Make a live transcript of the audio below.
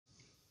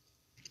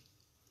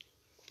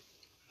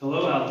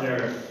out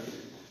there,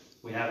 if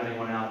we have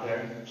anyone out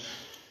there.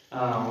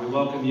 We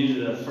welcome you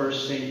to the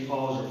first St.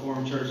 Paul's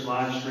Reformed Church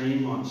live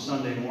stream on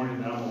Sunday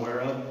morning that I'm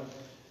aware of.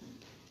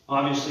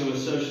 Obviously, with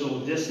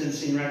social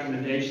distancing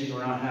recommendations,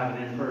 we're not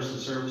having in-person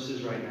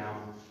services right now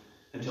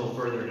until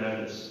further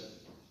notice.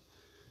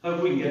 I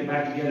hope we can get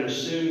back together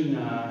soon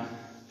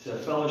to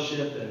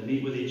fellowship and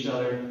meet with each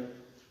other,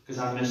 because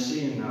I miss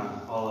seeing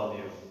all of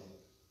you.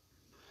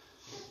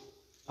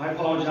 I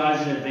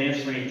apologize in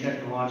advance for any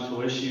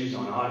technological issues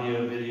on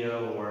audio,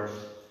 video, or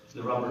if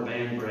the rubber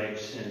band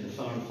breaks and the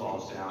phone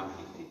falls down.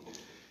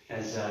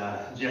 As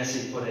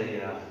Jesse put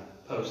a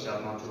post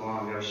up not too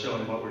long ago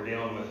showing what we're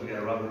dealing with. We got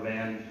a rubber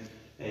band,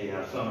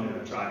 a phone,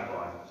 and a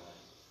tripod.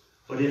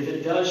 But if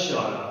it does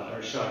shut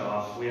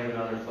off, we have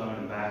another phone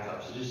and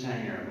backup, so just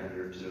hang there a minute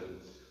or two.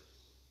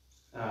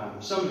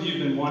 Some of you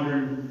have been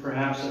wondering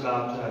perhaps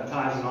about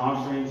tithes and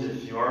offerings.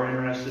 If you are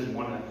interested and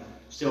want to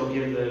still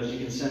give those, you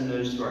can send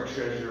those to our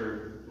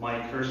treasurer,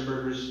 Mike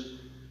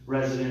Hirschberger's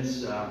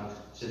residence,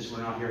 since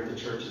we're not here at the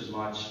church as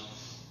much.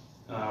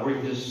 Or you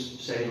can just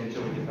save them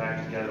until we get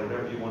back together,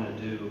 whatever you want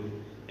to do.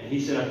 And he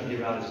said I could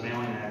give out his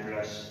mailing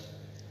address.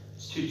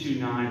 It's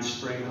 229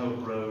 Spring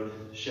Hope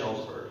Road,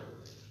 Shellsburg.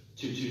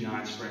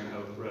 229 Spring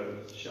Hope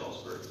Road,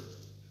 Shellsburg.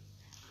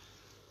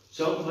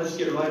 So let's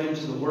get right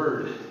into the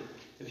Word.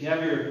 If you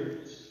have your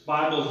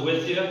Bibles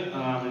with you,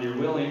 and you're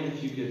willing,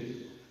 if you could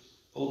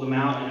pull them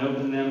out and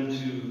open them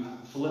to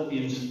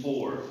Philippians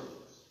 4.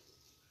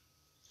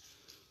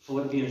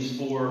 Philippians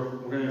 4,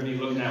 we're going to be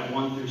looking at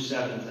 1 through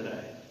 7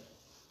 today.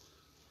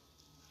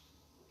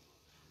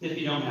 If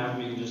you don't have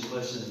them, you can just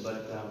listen.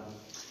 But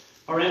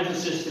our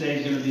emphasis today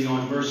is going to be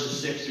on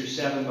verses 6 through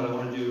 7, but I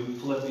want to do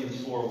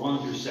Philippians 4,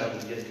 1 through 7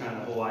 to get kind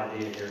of the whole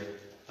idea here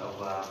of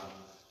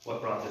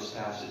what brought this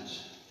passage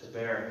to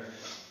bear.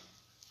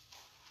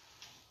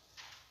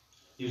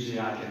 Usually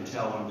I can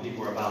tell when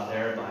people are about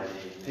there by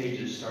the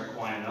pages start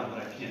quieting up,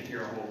 but I can't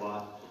hear a whole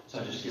lot, so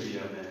I'll just give you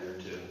a minute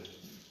or two.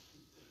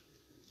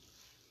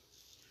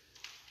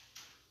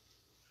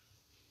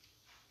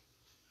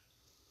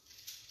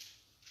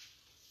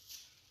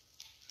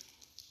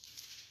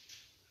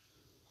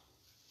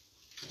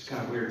 It's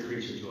kind of weird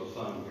preaching to a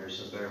phone here,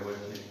 so bear with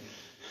me.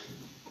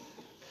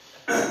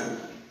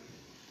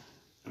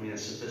 I mean, a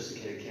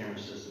sophisticated camera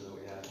system that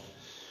we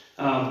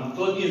have.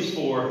 Philippians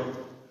 4,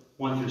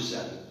 1 through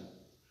 7.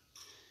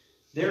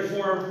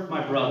 Therefore,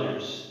 my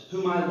brothers,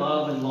 whom I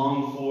love and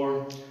long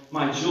for,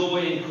 my joy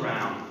and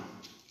crown,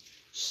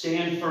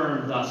 stand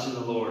firm thus in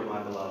the Lord,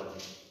 my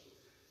beloved.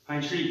 I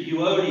entreat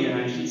Euodia and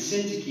I entreat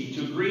Syntyche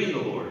to agree in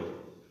the Lord.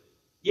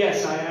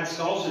 Yes, I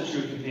ask also,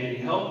 true companion,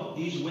 help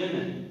these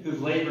women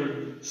who've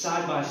labored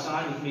side by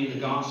side with me in the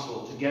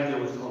gospel, together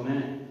with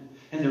Clement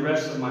and the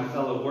rest of my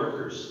fellow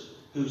workers,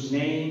 whose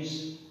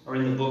names are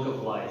in the book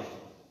of life.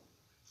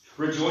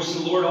 Rejoice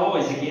in the Lord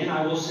always. Again,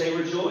 I will say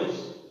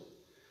rejoice.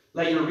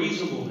 Let your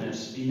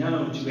reasonableness be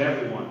known to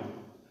everyone.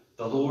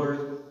 The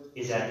Lord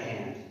is at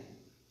hand.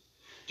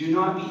 Do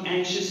not be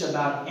anxious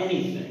about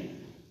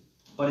anything,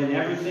 but in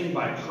everything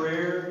by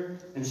prayer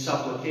and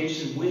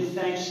supplication with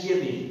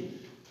thanksgiving,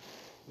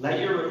 let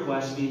your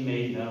requests be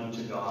made known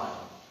to God.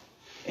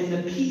 And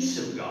the peace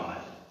of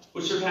God,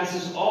 which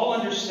surpasses all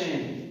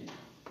understanding,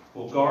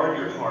 will guard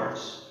your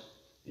hearts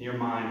and your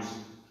minds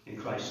in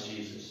Christ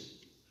Jesus.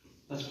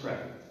 Let's pray.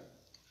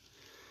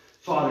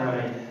 Father,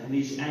 in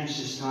these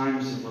anxious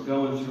times that we're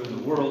going through in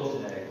the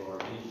world today,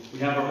 Lord, we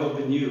have our hope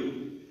in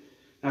you.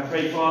 And I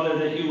pray, Father,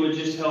 that you would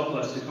just help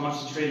us to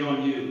concentrate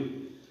on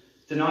you,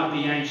 to not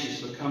be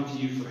anxious, but come to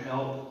you for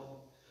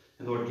help.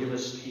 And Lord, give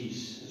us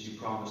peace as you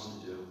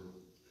promised to do.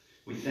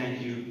 We thank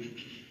you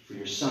for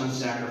your Son's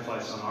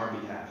sacrifice on our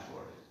behalf,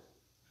 Lord.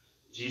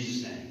 In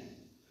Jesus' name,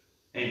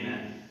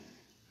 amen.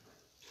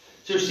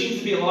 So there seems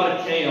to be a lot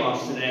of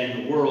chaos today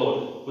in the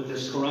world with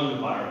this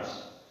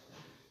coronavirus.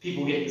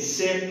 People getting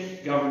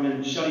sick,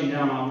 government shutting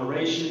down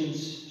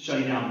operations,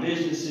 shutting down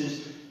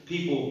businesses,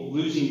 people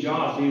losing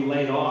jobs, being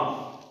laid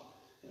off,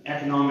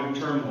 economic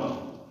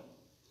turmoil.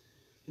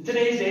 In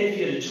today's day, if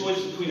you had a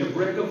choice between a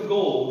brick of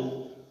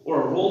gold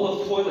or a roll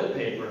of toilet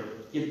paper,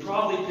 you'd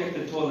probably pick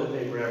the toilet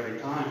paper every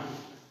time.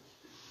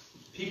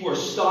 People are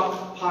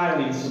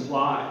stockpiling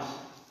supplies.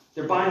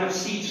 They're buying up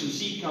seeds from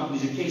seed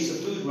companies in case the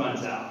food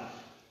runs out.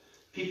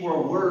 People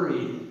are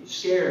worried,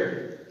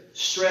 scared,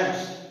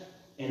 stressed,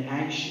 and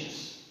anxious.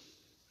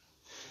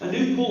 A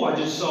new poll I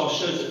just saw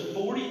shows that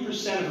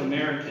 40% of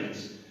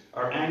Americans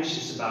are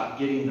anxious about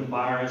getting the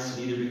virus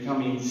and either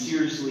becoming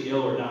seriously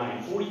ill or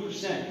dying.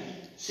 40%.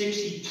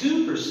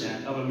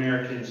 62% of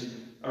Americans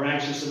are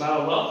anxious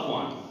about a loved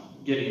one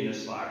getting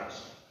this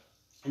virus.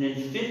 And then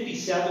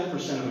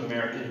 57% of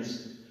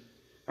Americans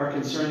are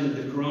concerned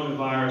that the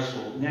coronavirus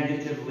will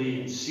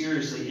negatively and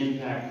seriously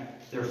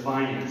impact their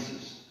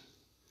finances.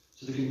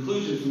 So the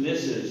conclusion from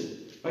this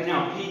is, right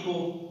now,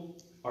 people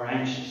are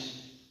anxious.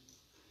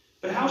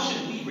 But how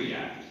should we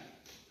react?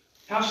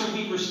 How should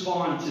we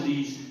respond to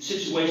these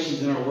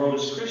situations in our world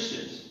as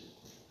Christians?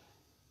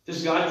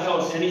 Does God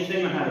tell us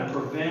anything on how to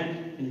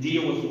prevent and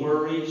deal with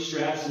worry,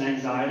 stress, and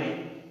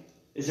anxiety?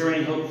 Is there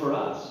any hope for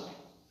us?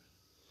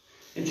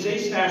 In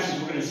today's passage,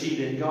 we're going to see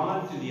that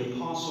God, through the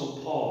Apostle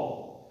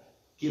Paul,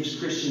 gives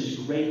Christians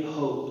great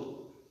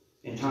hope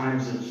in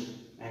times of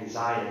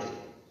anxiety.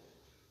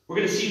 We're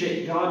going to see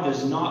that God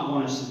does not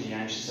want us to be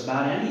anxious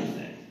about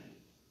anything.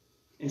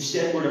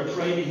 Instead, we're to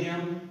pray to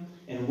Him,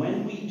 and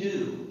when we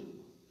do,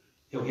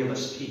 He'll give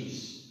us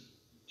peace.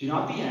 Do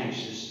not be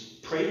anxious.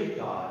 Pray to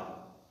God,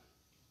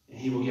 and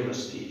He will give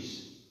us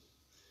peace.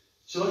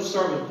 So let's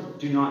start with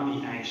do not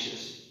be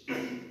anxious.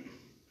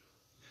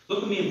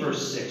 Look at me in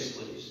verse 6,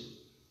 please.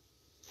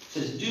 It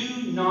says,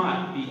 do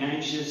not be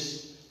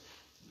anxious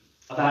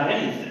about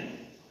anything.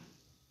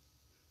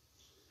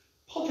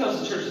 Paul tells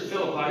the church at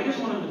Philippi he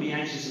doesn't want them to be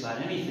anxious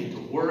about anything,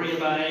 to worry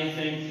about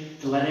anything,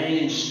 to let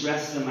anything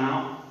stress them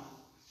out.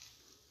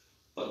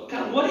 But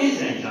God, what is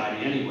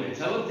anxiety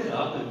anyways? I looked it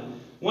up, and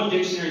one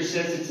dictionary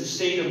says it's a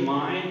state of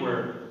mind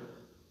where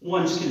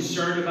one's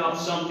concerned about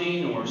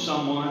something or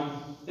someone.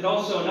 It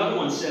also, another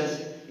one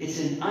says, it's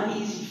an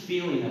uneasy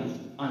feeling of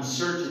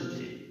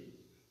uncertainty,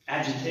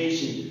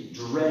 agitation,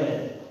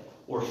 dread,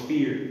 or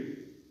fear.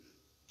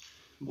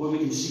 Boy, we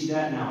can see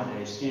that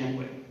nowadays, can't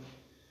we?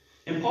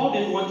 And Paul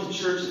didn't want the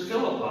church at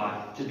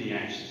Philippi to be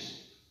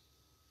anxious.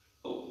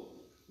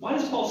 Why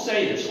does Paul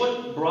say this?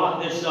 What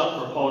brought this up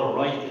for Paul to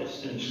write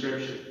this in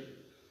Scripture?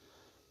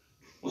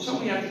 Well,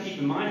 something we have to keep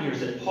in mind here is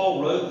that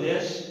Paul wrote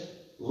this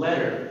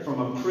letter from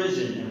a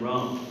prison in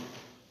Rome.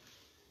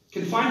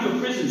 Confined to a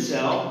prison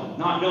cell,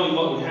 not knowing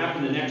what would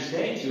happen the next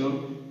day to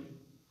him,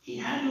 he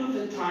had to have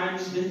at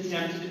times been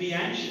tempted to be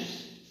anxious.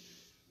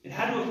 It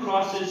had to have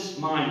crossed his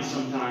mind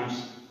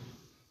sometimes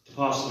to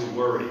possibly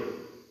worry.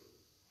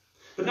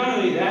 But not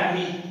only that,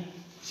 he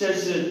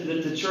says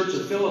that the church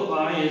of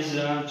Philippi is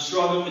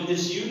struggling with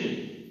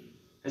disunity,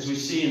 as we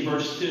see in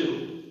verse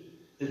 2.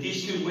 That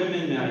these two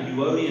women,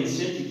 Euodia and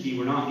Syntyche,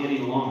 were not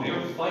getting along. They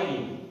were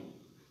fighting.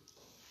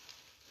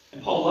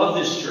 And Paul loved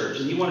this church,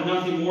 and he wanted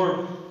nothing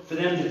more for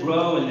them to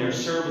grow in their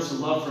service and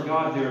love for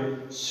God,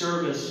 their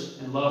service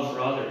and love for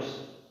others.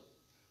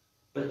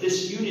 But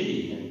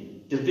disunity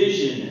and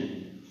division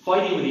and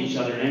fighting with each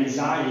other and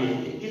anxiety,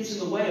 it gets in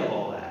the way of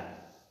all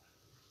that.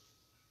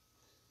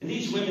 And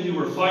these women who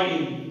were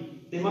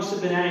fighting, they must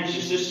have been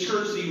anxious. This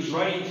church that he was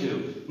writing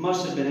to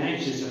must have been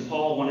anxious, and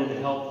Paul wanted to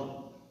help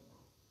them.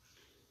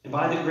 And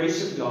by the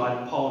grace of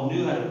God, Paul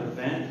knew how to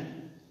prevent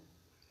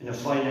and to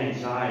fight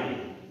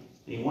anxiety.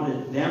 And he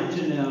wanted them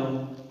to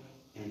know,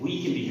 and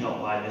we can be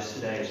helped by this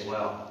today as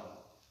well.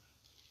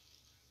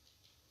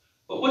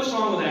 But what's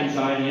wrong with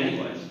anxiety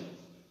anyways?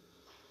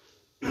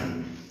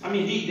 I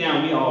mean, deep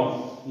down, we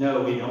all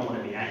know we don't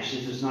want to be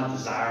anxious. It's not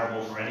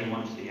desirable for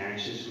anyone to be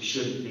anxious. We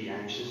shouldn't be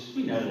anxious.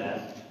 We know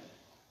that.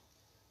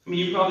 I mean,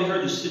 you've probably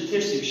heard the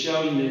statistics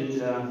showing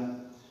that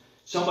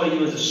somebody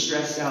who has a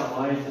stressed out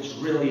life, that's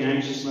really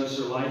anxious most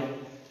of their life,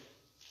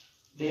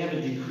 they have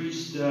a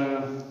decreased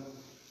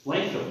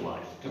length of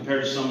life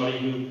compared to somebody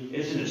who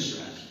isn't as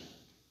stressed.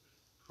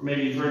 Or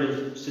maybe you've heard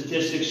of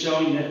statistics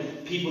showing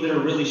that people that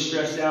are really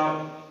stressed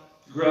out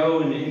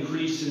grow and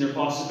increase in their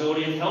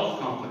possibility of health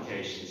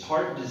complications,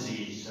 heart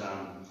disease,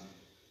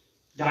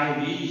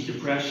 diabetes,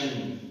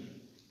 depression,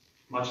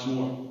 much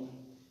more.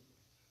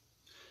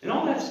 And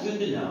all that's good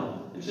to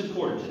know. It's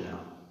important to know.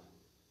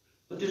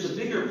 But there's a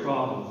bigger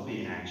problem with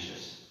being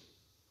anxious.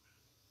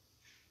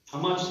 A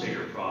much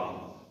bigger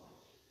problem.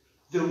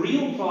 The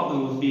real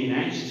problem with being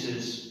anxious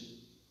is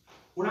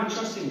we're not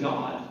trusting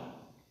God.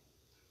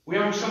 We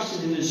aren't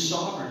trusting in His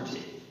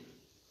sovereignty.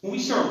 When we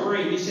start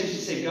worrying, we essentially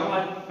say,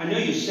 God, I know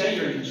you say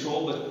you're in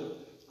control, but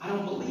I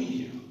don't believe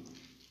you.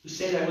 We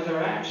say that with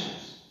our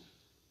actions.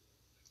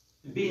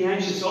 And being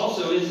anxious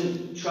also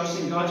isn't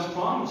trusting God's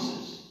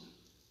promises.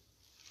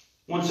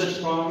 One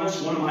such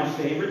promise, one of my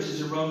favorites,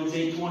 is in Romans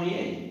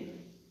 8:28.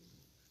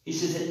 He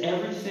says that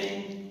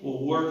everything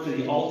will work for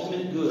the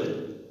ultimate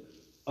good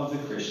of the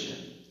Christian.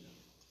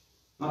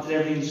 Not that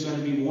everything's going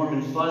to be warm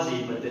and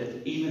fuzzy, but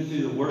that even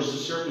through the worst of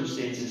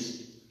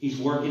circumstances, He's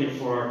working it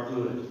for our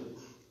good.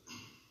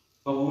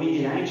 But when we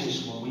get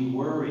anxious, when we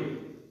worry,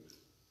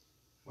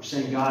 we're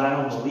saying, God, I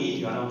don't believe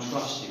you. I don't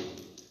trust you.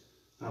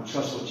 I don't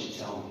trust what you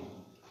tell me.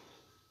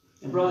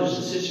 And brothers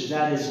and sisters,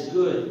 that is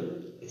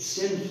good. It's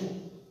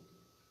sinful.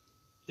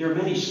 There are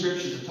many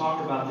scriptures that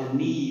talk about the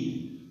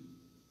need,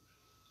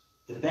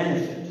 the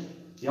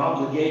benefit, the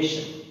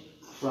obligation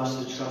for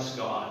us to trust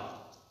God.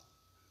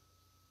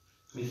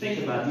 I mean,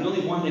 think about it. The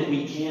only one that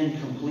we can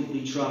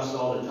completely trust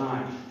all the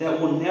time,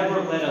 that will never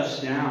let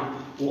us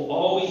down, will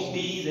always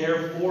be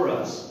there for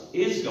us,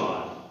 is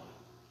God.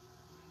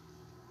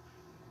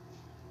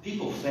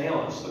 People fail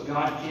us, but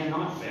God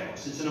cannot fail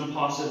us. It's an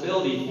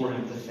impossibility for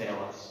Him to fail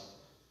us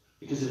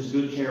because of His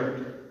good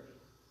character.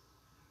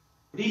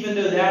 But even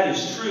though that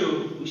is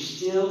true, we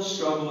still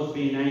struggle with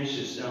being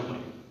anxious, don't we?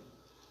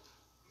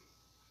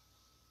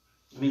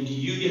 I mean, do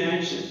you get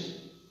anxious?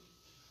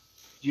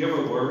 Do you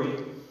ever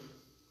worry?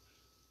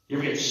 You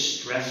ever get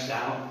stressed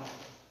out?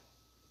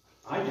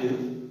 I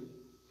do.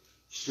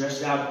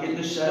 Stressed out getting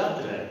this set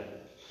up today.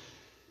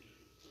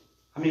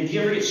 I mean, do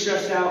you ever get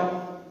stressed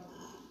out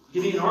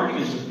getting in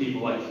arguments with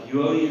people like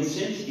Euodia and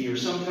Syntyche, or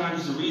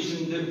sometimes the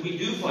reason that we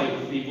do fight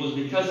with people is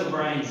because of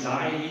our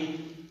anxiety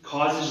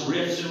causes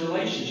rifts in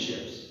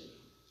relationships.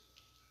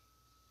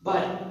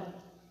 But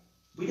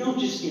we don't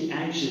just get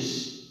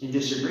anxious in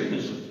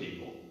disagreements with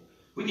people.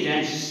 We get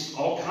anxious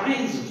all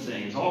kinds of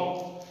things,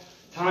 all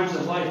times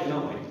of life,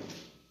 don't we?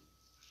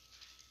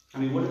 I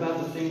mean, what about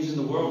the things in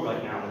the world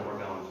right now that we're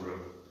going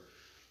through?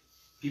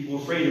 People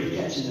are afraid of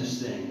catching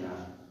this thing.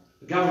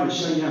 The government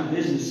shutting down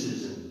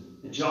businesses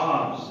and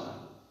jobs.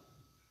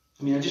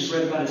 I mean, I just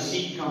read about a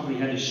seed company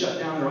had to shut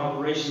down their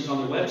operations on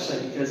their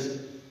website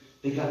because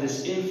they got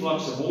this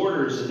influx of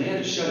orders and they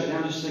had to shut it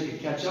down just so they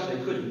could catch up.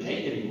 They couldn't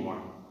take it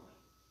anymore.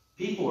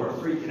 People are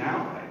freaking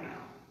out right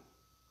now.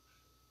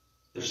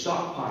 They're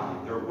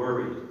stockpiling. They're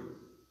worried.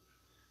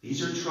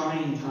 These are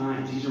trying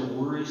times. These are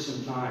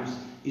worrisome times.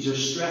 These are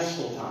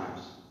stressful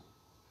times.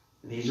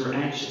 And these are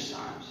anxious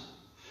times.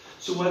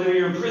 So whether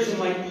you're in prison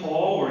like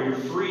Paul or you're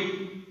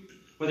free,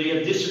 whether you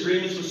have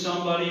disagreements with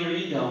somebody or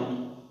you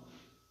don't,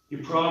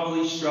 you're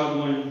probably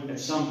struggling at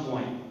some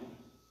point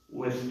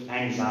with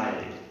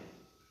anxiety.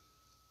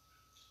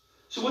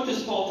 So what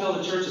does Paul tell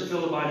the church at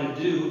Philippi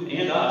to do,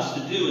 and us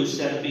to do,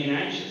 instead of being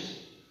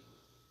anxious?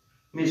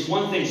 I mean, it's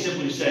one thing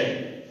simply to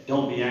say,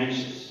 don't be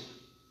anxious.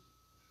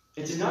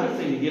 It's another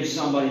thing to give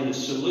somebody the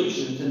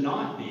solution to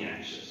not be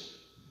anxious.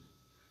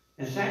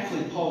 And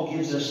thankfully, Paul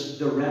gives us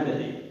the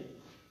remedy,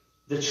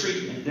 the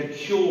treatment, the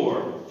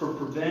cure for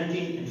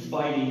preventing and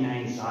fighting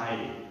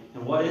anxiety.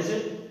 And what is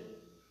it?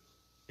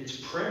 It's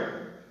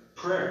prayer.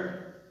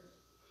 Prayer.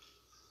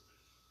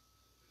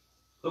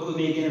 Look with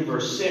me again in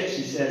verse 6.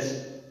 He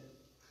says,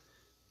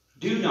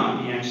 do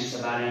not be anxious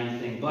about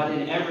anything, but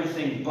in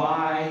everything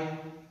by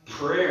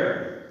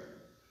prayer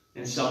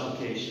and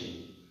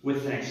supplication.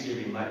 With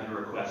thanksgiving, let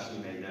your requests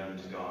be made known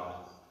to God.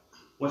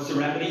 What's the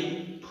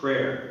remedy?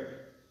 Prayer.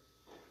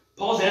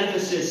 Paul's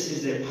emphasis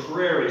is that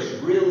prayer is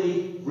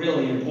really,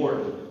 really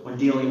important when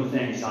dealing with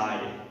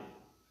anxiety.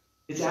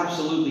 It's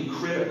absolutely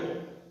critical.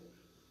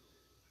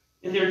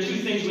 And there are two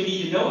things we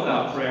need to know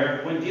about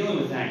prayer when dealing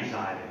with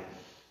anxiety.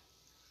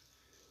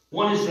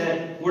 One is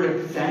that we're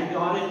to thank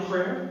God in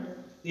prayer.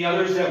 The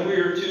other is that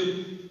we're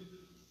to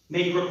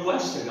make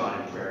requests to God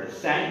in prayer. To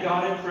thank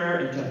God in prayer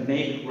and to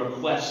make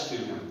requests to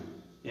Him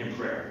in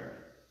prayer.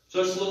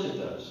 So let's look at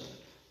those.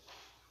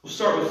 We'll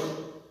start with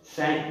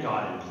thank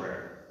God in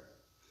prayer.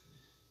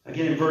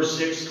 Again, in verse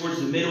 6,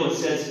 towards the middle, it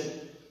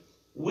says,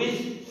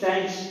 with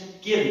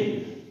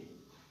thanksgiving,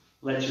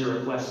 let your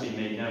requests be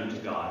made known to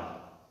God.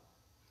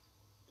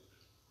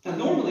 Now,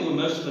 normally when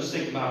most of us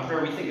think about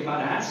prayer, we think about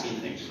asking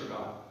things for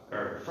God,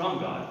 or from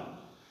God.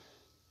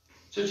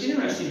 So it's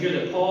interesting here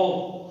that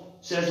Paul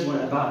says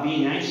about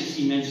being anxious,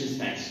 he mentions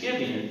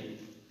thanksgiving. And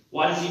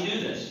why does he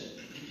do this?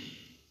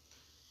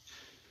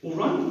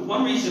 Well,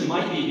 one reason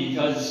might be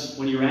because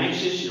when you're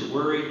anxious, you're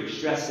worried, you're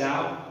stressed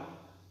out,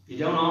 you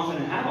don't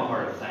often have a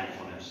heart of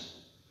thankfulness.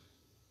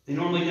 They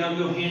normally don't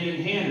go hand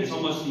in hand. It's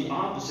almost the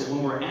opposite.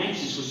 When we're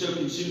anxious, we're so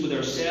consumed with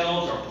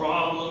ourselves, our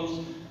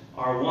problems,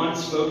 our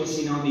wants,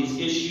 focusing on these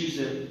issues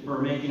that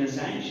are making us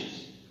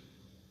anxious.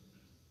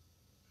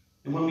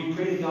 And when we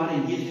pray to God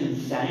and give Him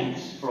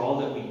thanks for all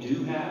that we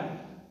do have,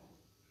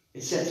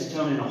 it sets a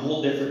tone in a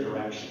whole different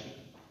direction.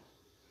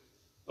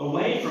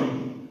 Away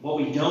from what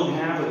we don't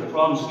have or the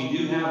problems we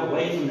do have,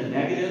 away from the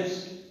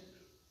negatives,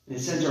 and it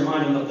sends our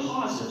mind on the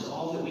positives,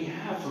 all that we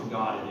have from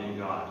God and in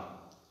God.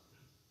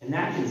 And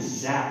that can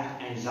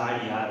zap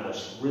anxiety out of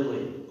us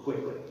really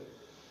quickly.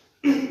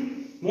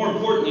 More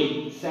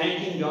importantly,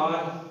 thanking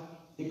God,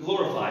 it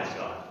glorifies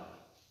God.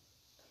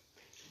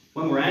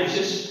 When we're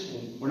anxious,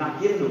 we're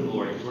not giving Him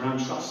glory because we're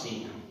not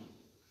trusting Him.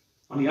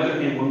 On the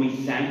other hand, when we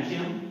thank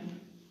Him,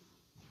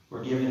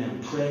 we're giving Him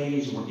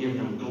praise and we're giving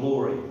Him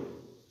glory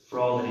for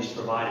all that He's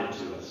provided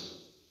to us.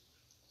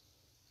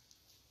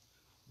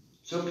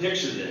 So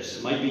picture this.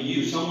 It might be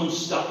you. Someone's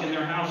stuck in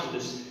their house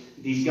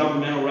with these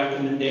governmental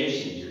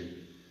recommendations. You're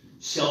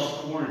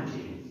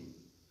self-quarantining.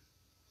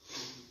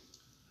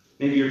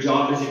 Maybe your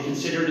job isn't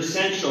considered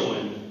essential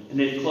and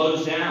they've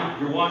closed down.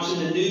 You're watching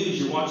the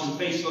news. You're watching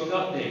Facebook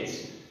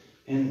updates.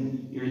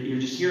 And you're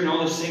just hearing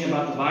all this thing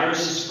about the virus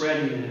is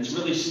spreading and it's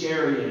really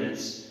scary and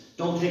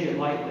don't take it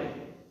lightly.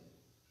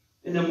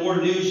 And the more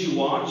news you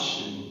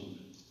watch, and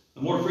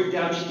the more freaked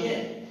out you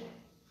get.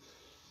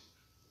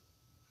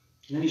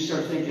 And then you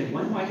start thinking,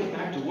 when do I get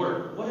back to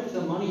work? What if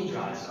the money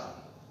dries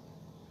up?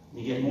 And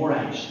you get more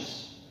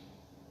anxious.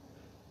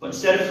 But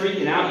instead of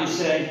freaking out, you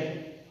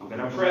say, I'm going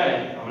to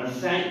pray. I'm going to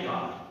thank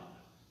God.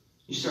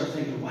 You start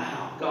thinking,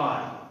 wow,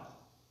 God,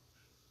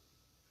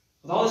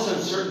 with all this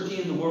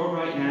uncertainty in the world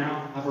right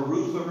now, I have a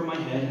roof over my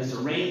head. As the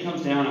rain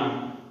comes down,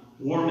 I'm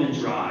warm and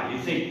dry. You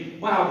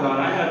think, wow, God,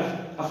 I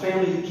have a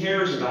family who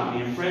cares about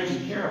me and friends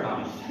who care about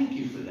me. Thank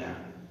you for them.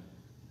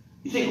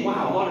 You think,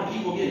 wow, a lot of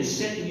people getting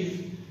sick and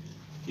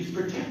you've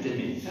protected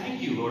me.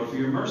 Thank you, Lord, for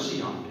your mercy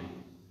on me.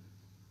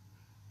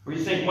 Or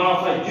you think, wow,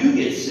 if I do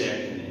get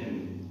sick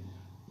and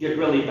get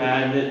really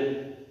bad,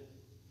 that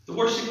the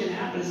worst that can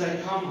happen is I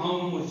come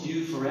home with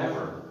you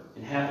forever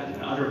in heaven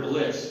in utter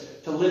bliss.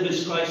 To live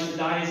as Christ, to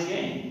die as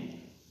gain.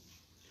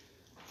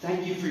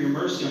 Thank you for your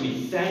mercy on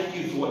me. Thank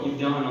you for what you've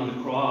done on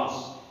the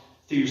cross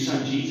through your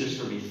son Jesus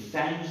for me.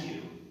 Thank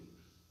you.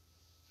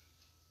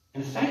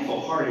 And a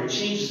thankful heart, it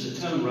changes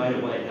the tone right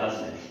away,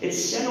 doesn't it? It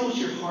settles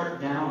your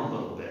heart down a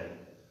little bit.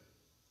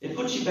 It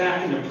puts you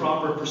back into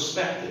proper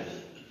perspective,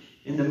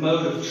 in the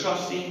mode of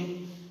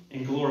trusting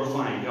and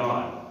glorifying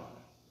God.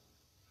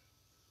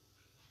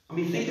 I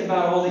mean, think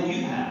about all that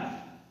you have.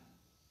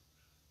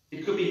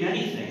 It could be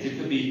many things. It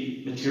could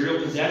be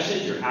material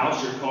possessions, your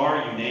house, your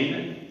car, you name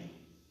it.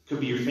 It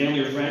could be your family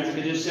or friends.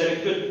 Like I just said,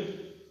 it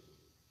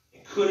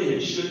could and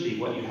it should be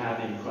what you have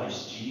in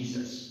Christ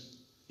Jesus.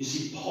 You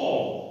see,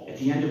 Paul, at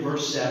the end of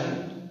verse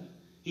 7,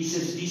 he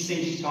says these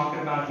things he's talking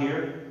about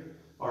here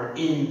are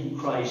in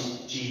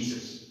Christ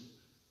Jesus.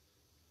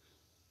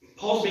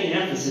 Paul's main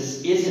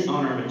emphasis isn't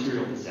on our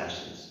material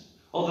possessions,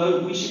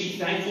 although we should be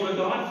thankful to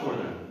God for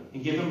them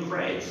and give him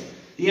praise.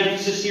 The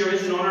emphasis here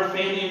isn't on our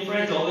family and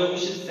friends, although we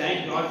should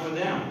thank God for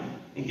them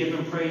and give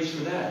him praise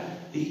for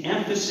that. The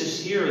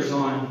emphasis here is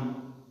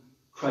on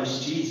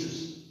Christ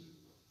Jesus.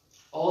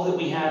 All that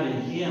we have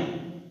in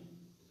him.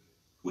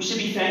 We should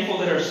be thankful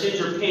that our sins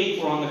are paid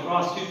for on the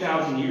cross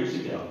 2,000 years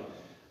ago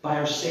by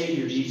our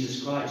Savior,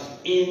 Jesus Christ.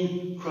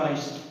 In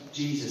Christ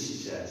Jesus, he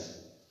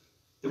says.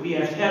 That we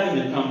have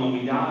heaven to come when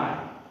we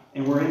die,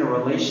 and we're in a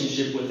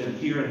relationship with him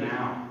here and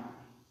now.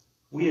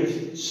 We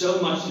have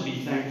so much to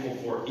be thankful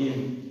for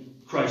in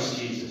Christ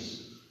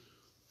Jesus.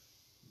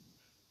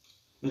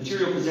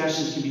 Material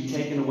possessions can be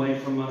taken away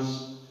from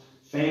us.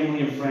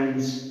 Family and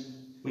friends,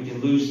 we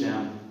can lose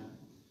them.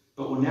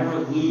 But we'll never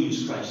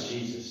lose Christ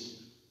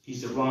Jesus.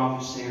 He's the rock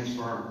who stands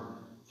firm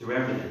through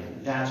everything.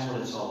 And that's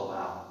what it's all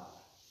about.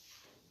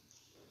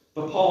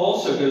 But Paul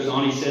also goes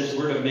on, he says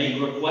we're to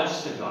make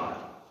requests to God.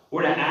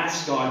 We're to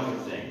ask God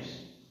for things.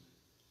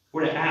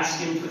 We're to ask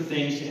him for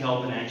things to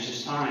help in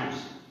anxious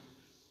times.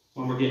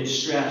 When we're getting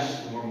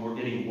stressed and when we're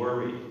getting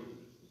worried.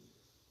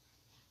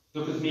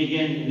 Look with me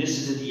again, and this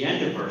is at the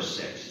end of verse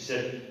 6. He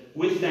said,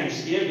 with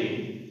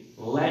thanksgiving,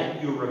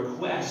 let your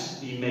requests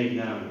be made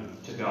known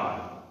to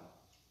God.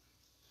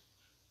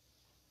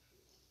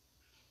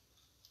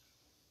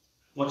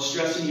 What's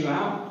stressing you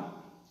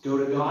out? Go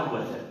to God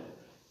with it.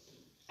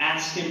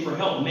 Ask him for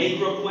help.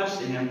 Make requests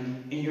to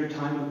him in your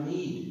time of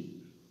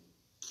need.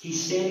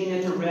 He's standing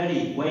at the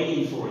ready,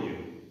 waiting for you.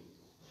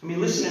 I mean,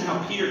 listen to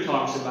how Peter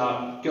talks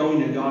about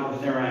going to God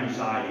with our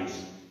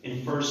anxieties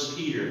in 1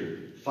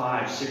 Peter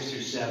 5, 6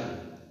 through 7.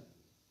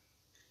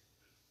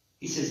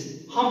 He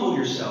says, humble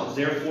yourselves,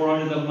 therefore,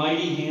 under the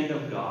mighty hand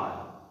of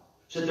God,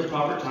 so at the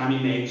proper time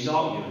he may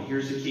exalt you. And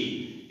here's the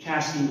key.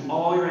 Casting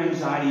all your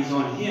anxieties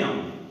on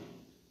him,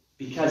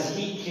 because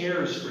he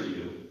cares for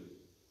you.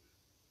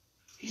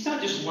 He's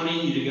not just wanting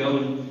you to go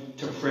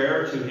into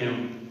prayer to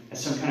him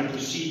as some kind of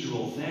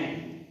procedural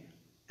thing.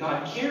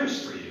 God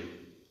cares for you.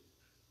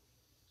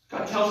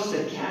 God tells us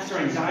to cast our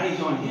anxieties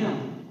on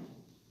him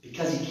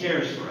because he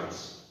cares for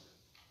us.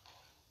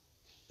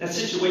 That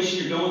situation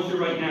you're going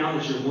through right now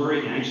that you're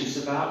worried and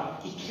anxious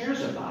about, he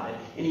cares about it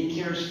and he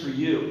cares for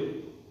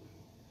you.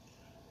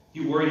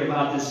 You worried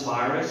about this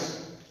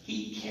virus?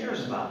 He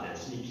cares about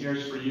this and he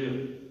cares for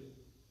you.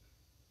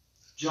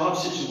 Job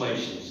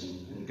situations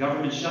and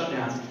government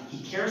shutdowns,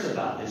 he cares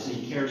about this and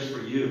he cares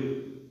for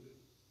you.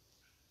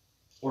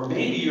 Or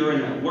maybe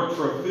you're work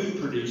for a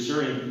food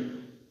producer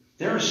and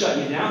they're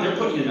shutting you down. They're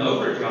putting you in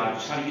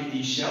overdrive to try to get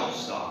these shelves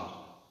stocked.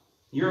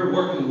 You're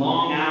working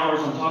long hours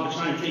on top of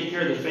trying to take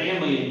care of the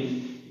family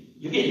and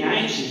you're getting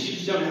anxious. You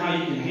just don't know how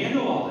you can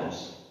handle all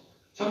this.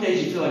 Some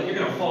days you feel like you're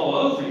going to fall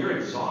over. You're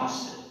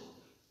exhausted.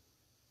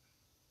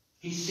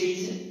 He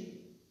sees it.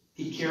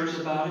 He cares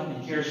about it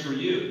and he cares for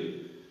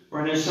you.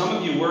 Or I know some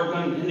of you work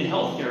in the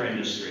healthcare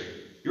industry.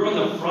 You're on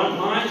the front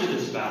lines of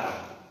this battle.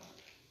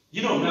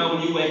 You don't know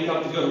when you wake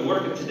up to go to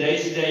work if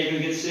today's the day you're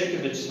going to get sick,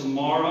 if it's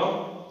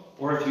tomorrow,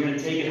 or if you're going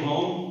to take it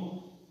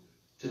home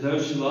to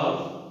those you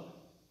love.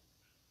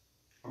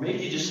 Or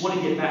maybe you just want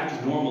to get back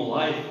to normal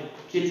life.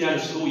 Kids out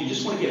of school, you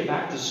just want to get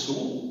back to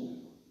school.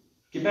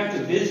 Get back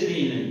to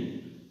visiting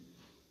and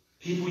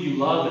people you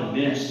love and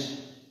miss.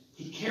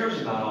 He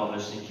cares about all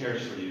this and he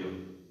cares for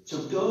you.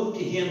 So go to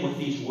him with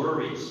these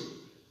worries.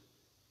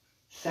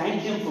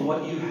 Thank him for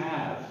what you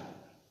have.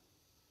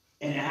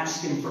 And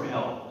ask him for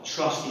help,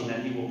 trusting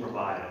that he will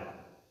provide it.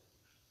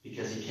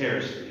 Because he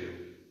cares for you.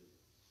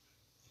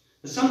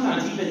 But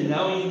sometimes, even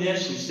knowing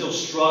this, we still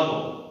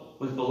struggle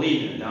with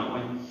believing it, don't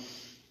we?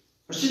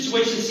 Our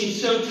situations seem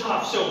so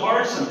tough, so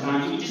hard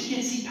sometimes, we just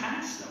can't see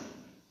past them.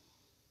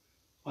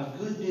 Well,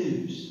 good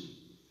news.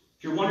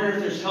 If you're wondering if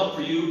there's help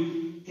for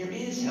you, there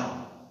is help.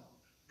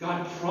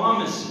 God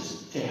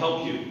promises to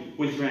help you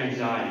with your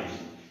anxieties.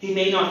 He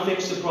may not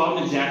fix the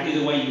problem exactly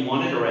the way you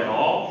want it or at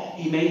all.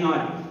 He may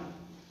not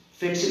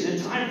fix it in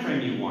the time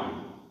frame you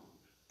want.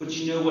 But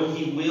you know what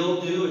he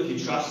will do if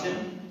you trust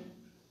him?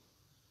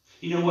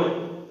 You know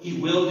what he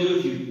will do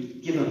if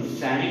you give him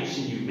thanks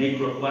and you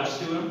make requests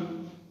to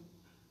him?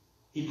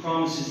 He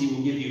promises he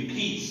will give you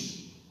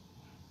peace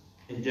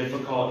in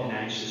difficult and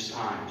anxious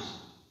times.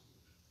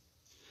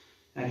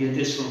 And I get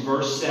this from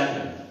verse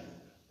 7.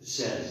 It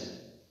says,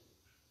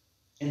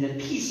 And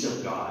the peace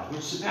of God,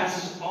 which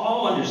surpasses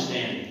all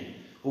understanding,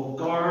 will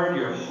guard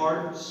your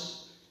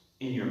hearts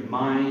and your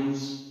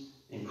minds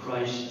in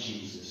Christ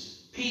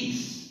Jesus.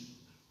 Peace.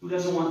 Who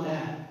doesn't want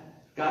that?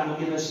 God will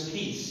give us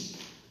peace.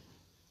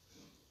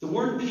 The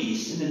word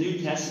peace in the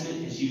New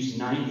Testament is used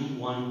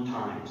 91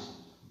 times.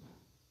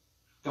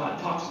 God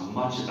talks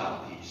much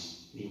about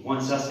peace. He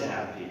wants us to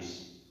have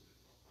peace.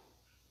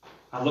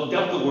 I looked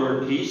up the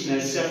word peace, and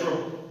it has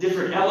several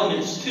different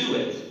elements to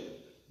it.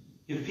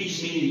 You have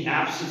peace meaning the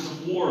absence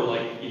of war,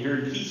 like you hear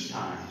in peace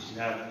times. You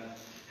have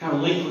kind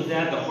of linked with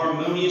that the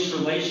harmonious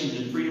relations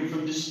and freedom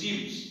from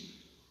disputes.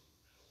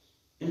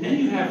 And then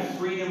you have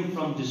freedom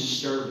from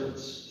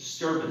disturbances.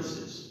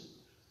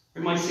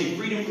 We might say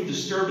freedom from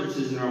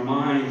disturbances in our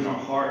minds and our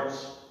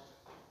hearts.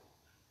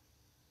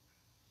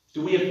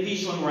 Do we have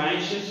peace when we're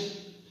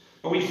anxious?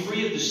 Are we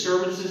free of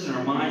disturbances in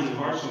our minds and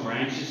hearts when we're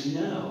anxious?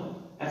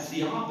 No, that's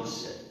the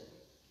opposite.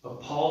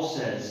 But Paul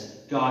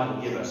says God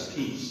will give us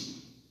peace.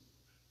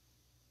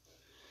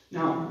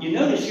 Now, you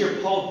notice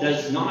here Paul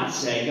does not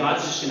say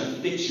God's just going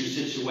to fix your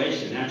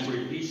situation and that's where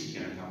your peace is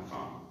going to come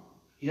from.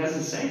 He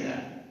doesn't say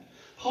that.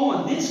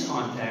 Paul, in this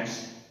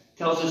context,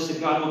 tells us that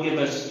God will give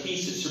us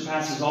peace that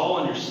surpasses all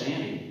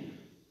understanding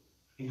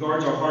and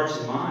guards our hearts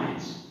and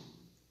minds.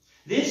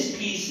 This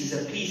peace is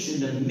a peace in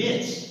the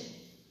midst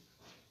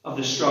of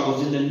the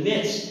struggles, in the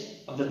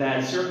midst of the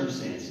bad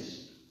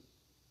circumstances.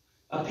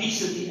 A peace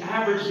that the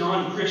average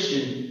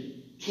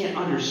non-Christian can't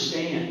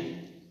understand.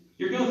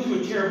 You're going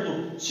through a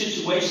terrible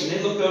situation.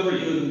 They look over at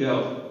you and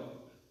go,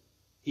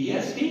 he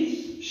has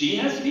peace? She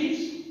has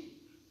peace?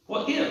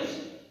 What gives?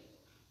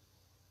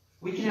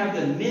 We can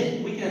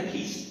have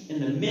peace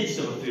in the midst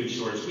of a food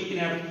shortage. We can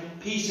have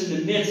peace in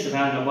the midst of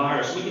having a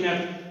virus. We can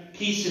have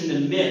peace in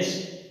the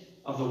midst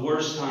of the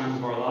worst times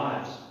of our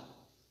lives.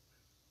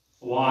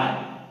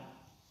 Why?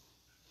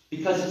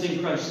 Because it's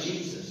in Christ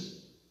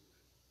Jesus.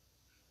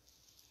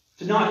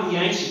 To not be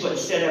anxious, but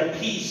instead have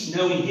peace,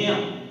 knowing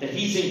Him, that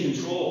He's in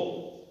control.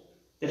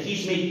 That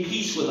He's made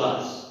peace with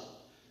us,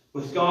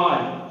 with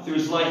God, through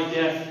His life,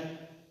 death,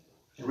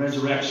 and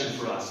resurrection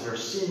for us, that our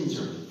sins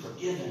are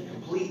forgiven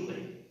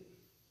completely.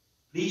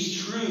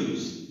 These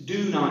truths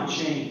do not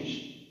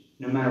change,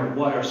 no matter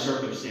what our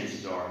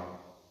circumstances are.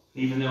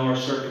 Even though our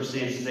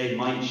circumstances, they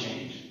might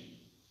change.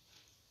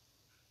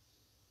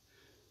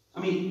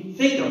 I mean,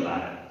 think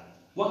about it.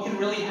 What can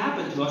really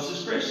happen to us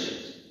as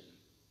Christians?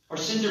 Our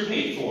sins are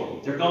paid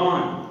for. They're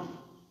gone.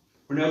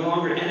 We're no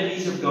longer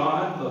enemies of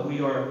God, but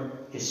we are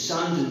His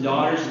sons and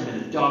daughters have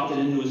been adopted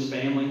into His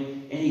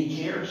family, and He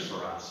cares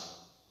for us.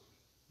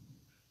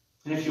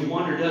 And if you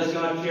wonder, does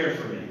God care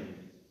for me?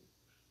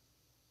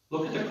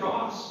 Look at the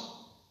cross.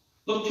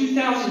 Look,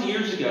 2,000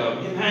 years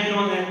ago, Him hanging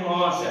on that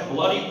cross, that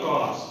bloody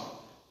cross,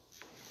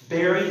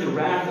 bearing the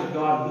wrath of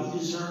God we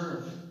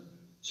deserve,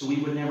 so we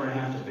would never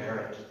have to bear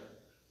it.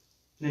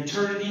 An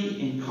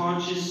eternity in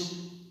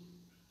conscious,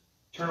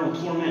 eternal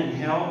torment in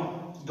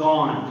hell,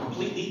 gone,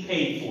 completely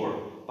paid for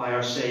by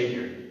our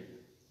Savior.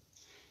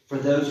 For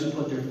those who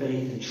put their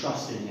faith and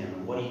trust in Him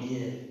and what He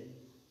did.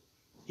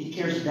 He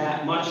cares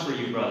that much for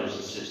you, brothers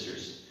and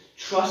sisters.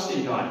 Trust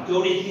in God.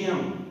 Go to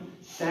Him.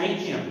 Thank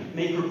Him.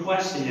 Make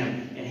requests to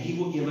Him. And He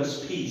will give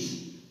us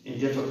peace in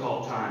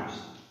difficult times.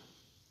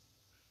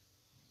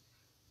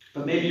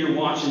 But maybe you're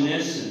watching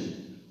this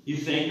and you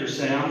think or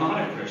say, I'm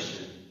not a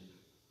Christian.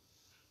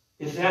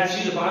 If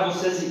that's you, the Bible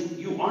says that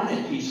you aren't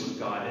at peace with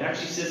God. It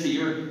actually says that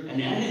you're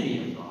an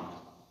enemy of God.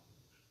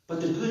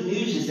 But the good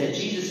news is that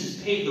Jesus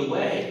has paved the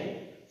way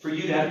for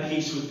you to have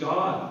peace with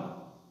God.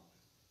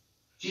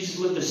 Jesus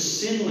lived a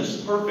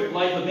sinless, perfect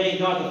life, obeying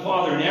God the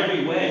Father in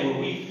every way, where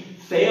we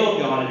failed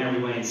God in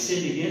every way and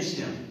sinned against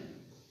Him.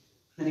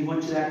 Then He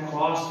went to that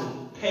cross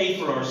to pay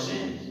for our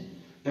sins,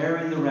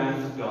 bearing the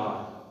wrath of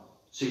God,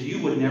 so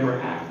you would never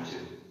have to.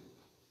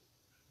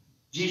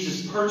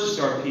 Jesus purchased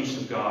our peace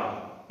with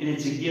God, and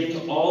it's a gift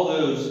to all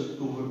those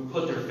who would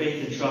put their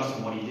faith and trust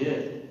in what He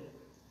did.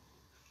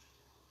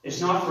 It's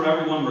not for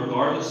everyone,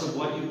 regardless of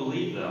what you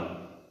believe, though.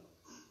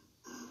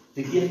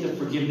 The gift of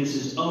forgiveness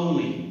is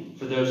only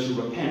for those who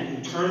repent,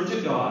 who turn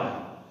to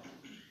God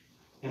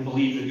and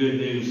believe the good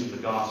news of the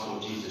gospel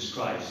of Jesus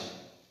Christ.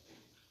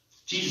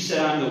 Jesus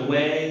said, I'm the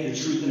way, the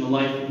truth, and the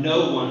life.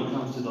 No one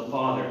comes to the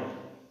Father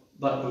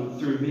but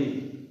through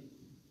me.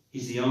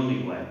 He's the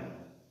only way.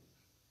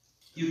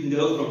 You can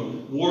go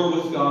from war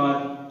with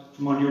God,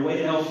 from on your way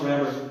to hell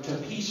forever, to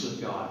peace with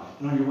God,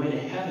 and on your way to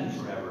heaven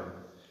forever.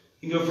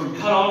 You can go from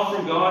cut off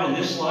from God in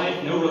this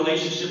life, no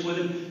relationship with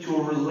Him, to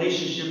a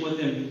relationship with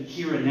Him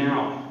here and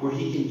now, where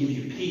He can give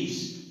you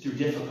peace through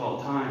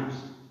difficult times.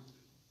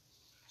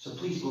 So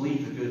please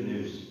believe the good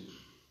news.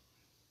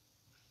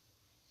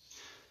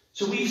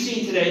 So we've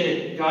seen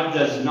today that God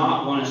does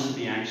not want us to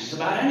be anxious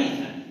about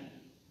anything.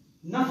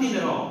 Nothing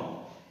at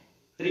all.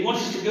 That He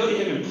wants us to go to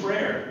Him in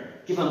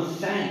prayer, give Him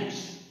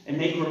thanks, and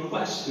make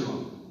requests to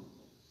Him.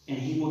 And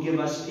He will give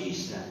us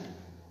peace then.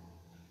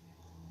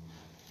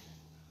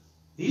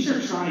 These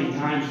are trying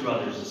times,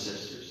 brothers and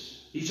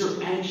sisters. These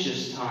are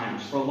anxious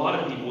times for a lot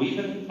of people,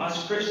 even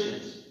us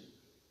Christians.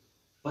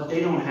 But they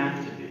don't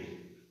have to be.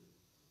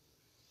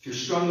 If you're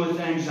struggling with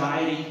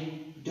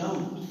anxiety,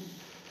 don't.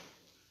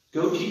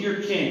 Go to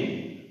your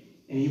King,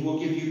 and he will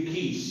give you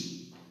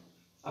peace.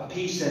 A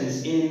peace that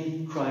is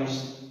in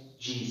Christ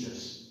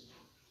Jesus.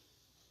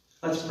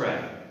 Let's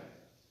pray.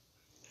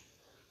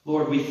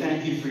 Lord, we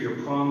thank you for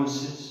your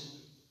promises.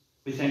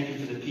 We thank you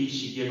for the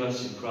peace you give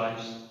us in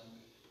Christ.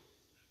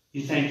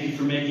 You thank you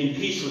for making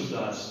peace with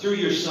us through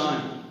your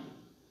Son.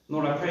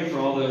 Lord, I pray for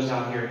all those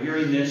out here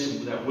hearing this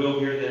and that will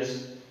hear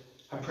this.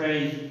 I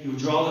pray you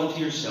draw them to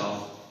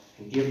yourself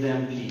and give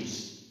them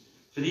peace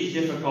for these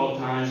difficult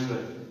times,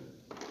 but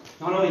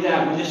not only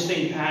that, when this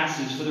thing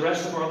passes, for the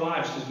rest of our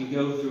lives, because we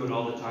go through it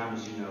all the time,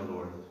 as you know,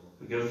 Lord.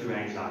 We go through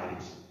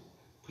anxieties.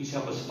 Please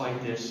help us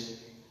fight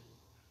this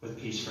with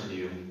peace from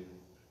you.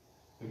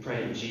 We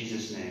pray in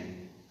Jesus'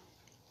 name.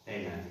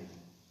 Amen.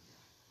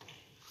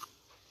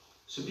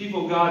 So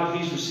people of God,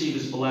 please receive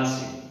his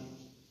blessing.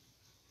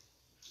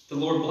 The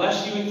Lord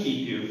bless you and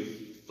keep you.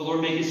 The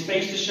Lord make his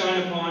face to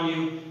shine upon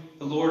you.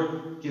 The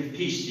Lord give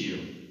peace to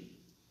you.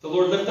 The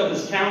Lord lift up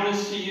his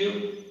countenance to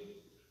you.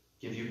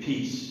 Give you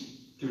peace.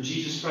 Through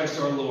Jesus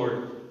Christ our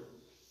Lord,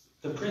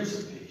 the Prince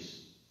of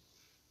Peace.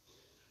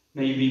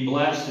 May you be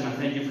blessed, and I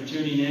thank you for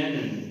tuning in,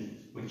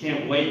 and we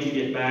can't wait to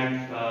get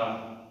back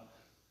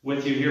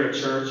with you here at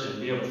church and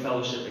be able to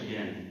fellowship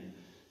again.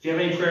 If you have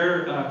any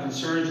prayer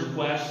concerns,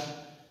 requests,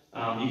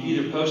 you can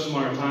either post them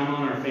on our timeline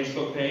on our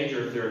Facebook page,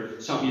 or if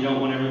there's something you don't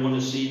want everyone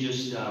to see,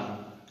 just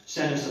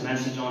send us a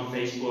message on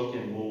Facebook,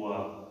 and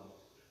we'll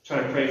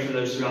try to pray for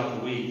those throughout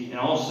the week. And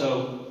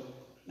also,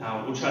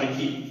 we'll try to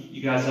keep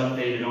you guys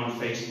updated on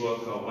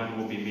Facebook when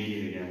we'll be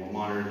meeting again. We'll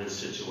monitor this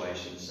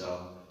situation.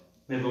 So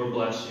may the Lord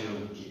bless you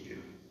and keep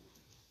you.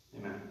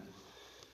 Amen.